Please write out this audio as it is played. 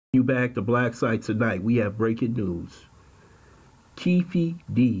You back to BLACKSITE tonight. We have breaking news. Keefe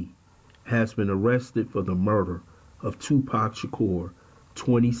D has been arrested for the murder of Tupac Shakur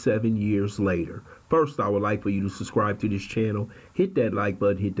 27 years later. First, I would like for you to subscribe to this channel, hit that like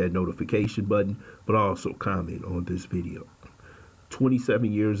button, hit that notification button, but also comment on this video.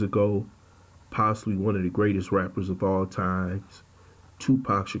 27 years ago, possibly one of the greatest rappers of all times,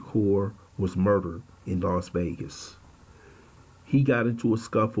 Tupac Shakur was murdered in Las Vegas. He got into a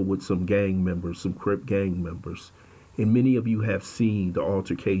scuffle with some gang members, some Crip gang members, and many of you have seen the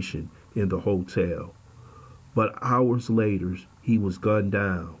altercation in the hotel. But hours later, he was gunned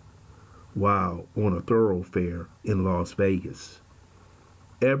down while on a thoroughfare in Las Vegas.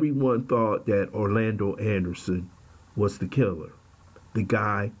 Everyone thought that Orlando Anderson was the killer, the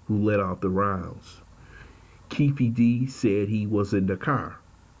guy who let off the rounds. Keefe D said he was in the car.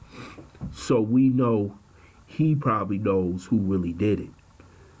 So we know he probably knows who really did it.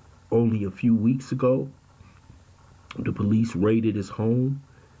 Only a few weeks ago, the police raided his home,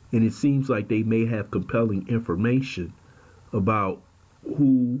 and it seems like they may have compelling information about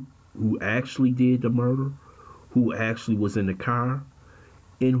who actually did the murder, who actually was in the car,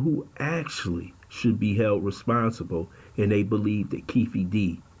 and who actually should be held responsible. And they believe that Keefe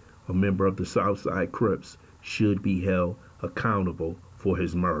D, a member of the Southside Crips, should be held accountable for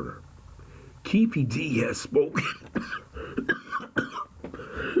his murder. Keefe D has spoken.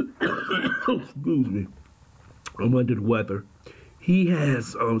 Excuse me. I'm under the weather. He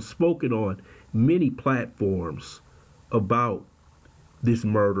has spoken on many platforms about this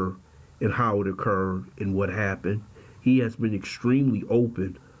murder and how it occurred and what happened. He has been extremely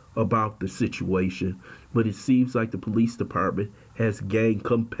open about the situation, but it seems like the police department has gained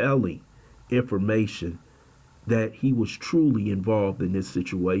compelling information that he was truly involved in this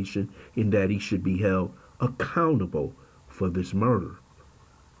situation and that he should be held accountable for this murder.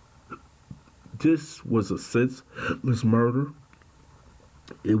 This was a senseless murder.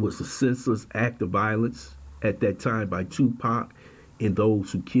 It was a senseless act of violence at that time by Tupac and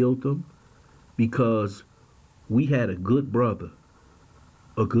those who killed him, because we had a good brother,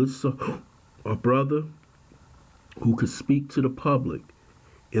 a brother who could speak to the public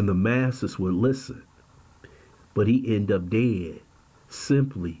and the masses would listen. But he ended up dead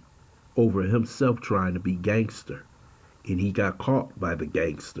simply over himself trying to be gangster, and he got caught by the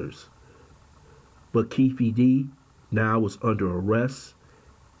gangsters. But Keefe D now is under arrest.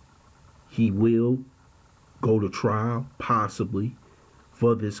 He will go to trial, possibly,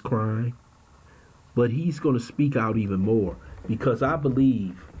 for this crime. But he's going to speak out even more, because I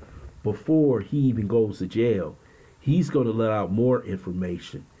believe before he even goes to jail, he's going to let out more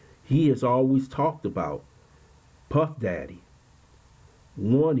information. He has always talked about Puff Daddy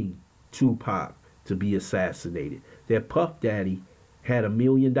wanting Tupac to be assassinated. That Puff Daddy had $1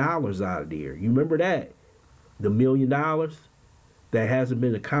 million out of there. You remember that? The $1 million that hasn't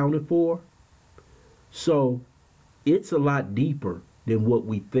been accounted for. So it's a lot deeper than what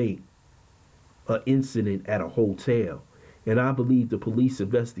we think. An incident at a hotel. And I believe the police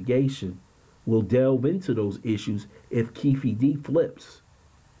investigation will delve into those issues if Keefe D flips.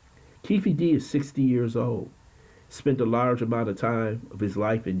 Keefe D is 60 years old. Spent a large amount of time of his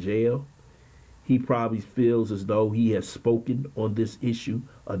life in jail. He probably feels as though he has spoken on this issue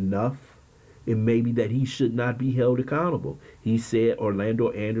enough, and maybe that he should not be held accountable. He said Orlando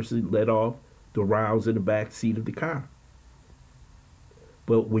Anderson let off the rounds in the back seat of the car.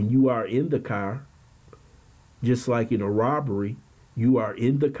 But when you are in the car, just like in a robbery, you are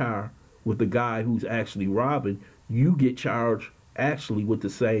in the car with the guy who's actually robbing, you get charged actually with the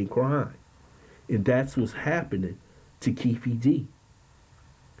same crime. And that's what's happening to Keefe D.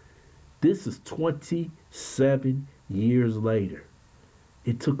 This is 27 years later.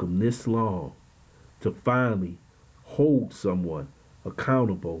 It took him this long to finally hold someone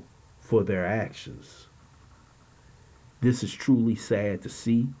accountable for their actions. This is truly sad to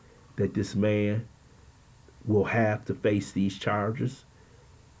see that this man will have to face these charges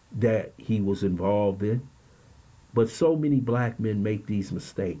that he was involved in. But so many black men make these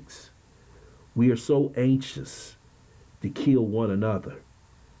mistakes. We are so anxious to kill one another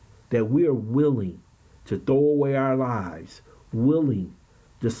that we are willing to throw away our lives, willing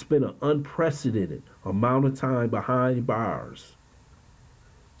to spend an unprecedented amount of time behind bars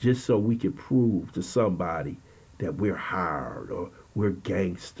just so we can prove to somebody that we're hard or we're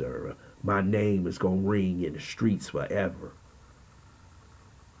gangster, or my name is going to ring in the streets forever.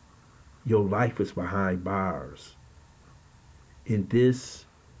 Your life is behind bars. And this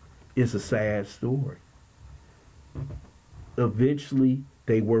is a sad story. Eventually,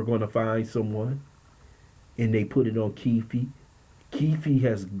 they were going to find someone, and they put it on Keefe. Keefe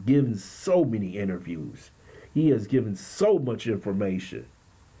has given so many interviews. He has given so much information.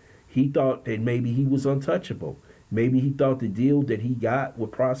 He thought that maybe he was untouchable. Maybe he thought the deal that he got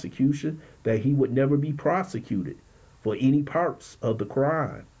with prosecution, that he would never be prosecuted for any parts of the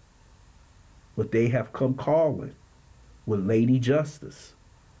crime. But they have come calling with Lady Justice.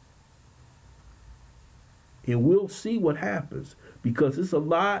 And we'll see what happens, because there's a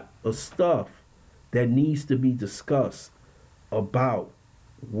lot of stuff that needs to be discussed about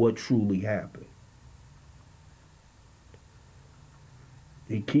what truly happened.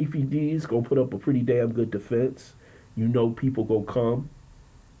 And Keefe D is going to put up a pretty damn good defense. You know, people going to come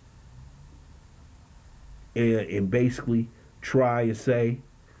and basically try and say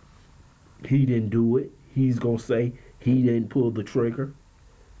he didn't do it. He's going to say he didn't pull the trigger.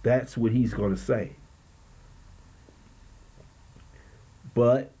 That's what he's going to say.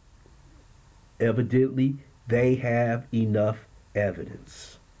 But evidently, they have enough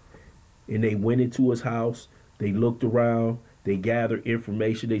evidence. And they went into his house. They looked around. They gathered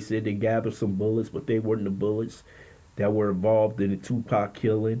information. They said they gathered some bullets, but they weren't the bullets that were involved in the Tupac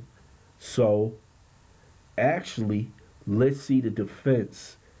killing. So, actually, let's see the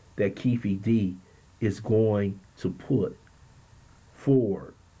defense that Keefe D is going to put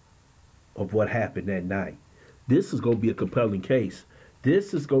forward of what happened that night. This is going to be a compelling case.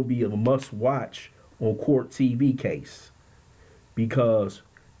 This is going to be a must-watch on court TV case, because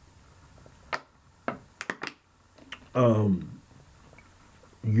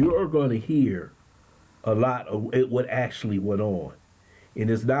you're going to hear a lot of what actually went on. And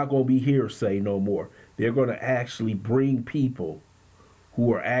it's not going to be hearsay no more. They're going to actually bring people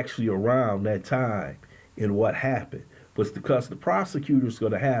who are actually around that time and what happened. But because the prosecutor's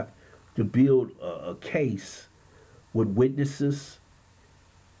going to have to build a case with witnesses,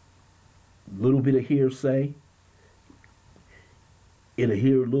 a little bit of hearsay, and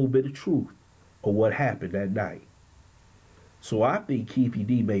hear a little bit of truth of what happened that night. So I think Keefe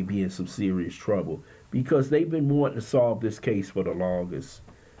D may be in some serious trouble, because they've been wanting to solve this case for the longest.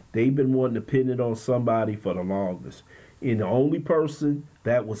 They've been wanting to pin it on somebody for the longest. And the only person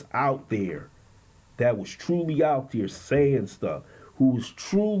that was out there, that was truly out there saying stuff, who was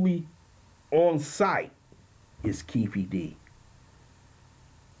truly on site, is Keefe D.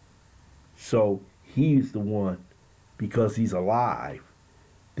 So he's the one, because he's alive,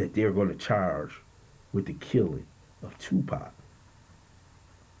 that they're going to charge with the killing of Tupac.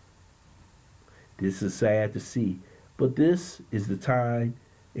 This is sad to see, but this is the time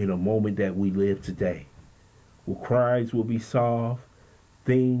and a moment that we live today, where crimes will be solved,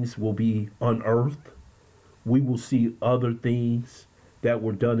 things will be unearthed, we will see other things that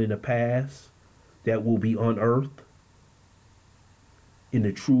were done in the past that will be unearthed, and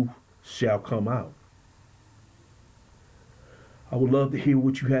the truth shall come out. I would love to hear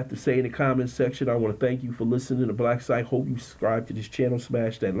what you have to say in the comments section. I want to thank you for listening to BLACKSITE. Hope you subscribe to this channel,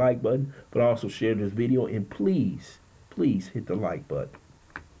 smash that like button, but also share this video, and please, please hit the like button.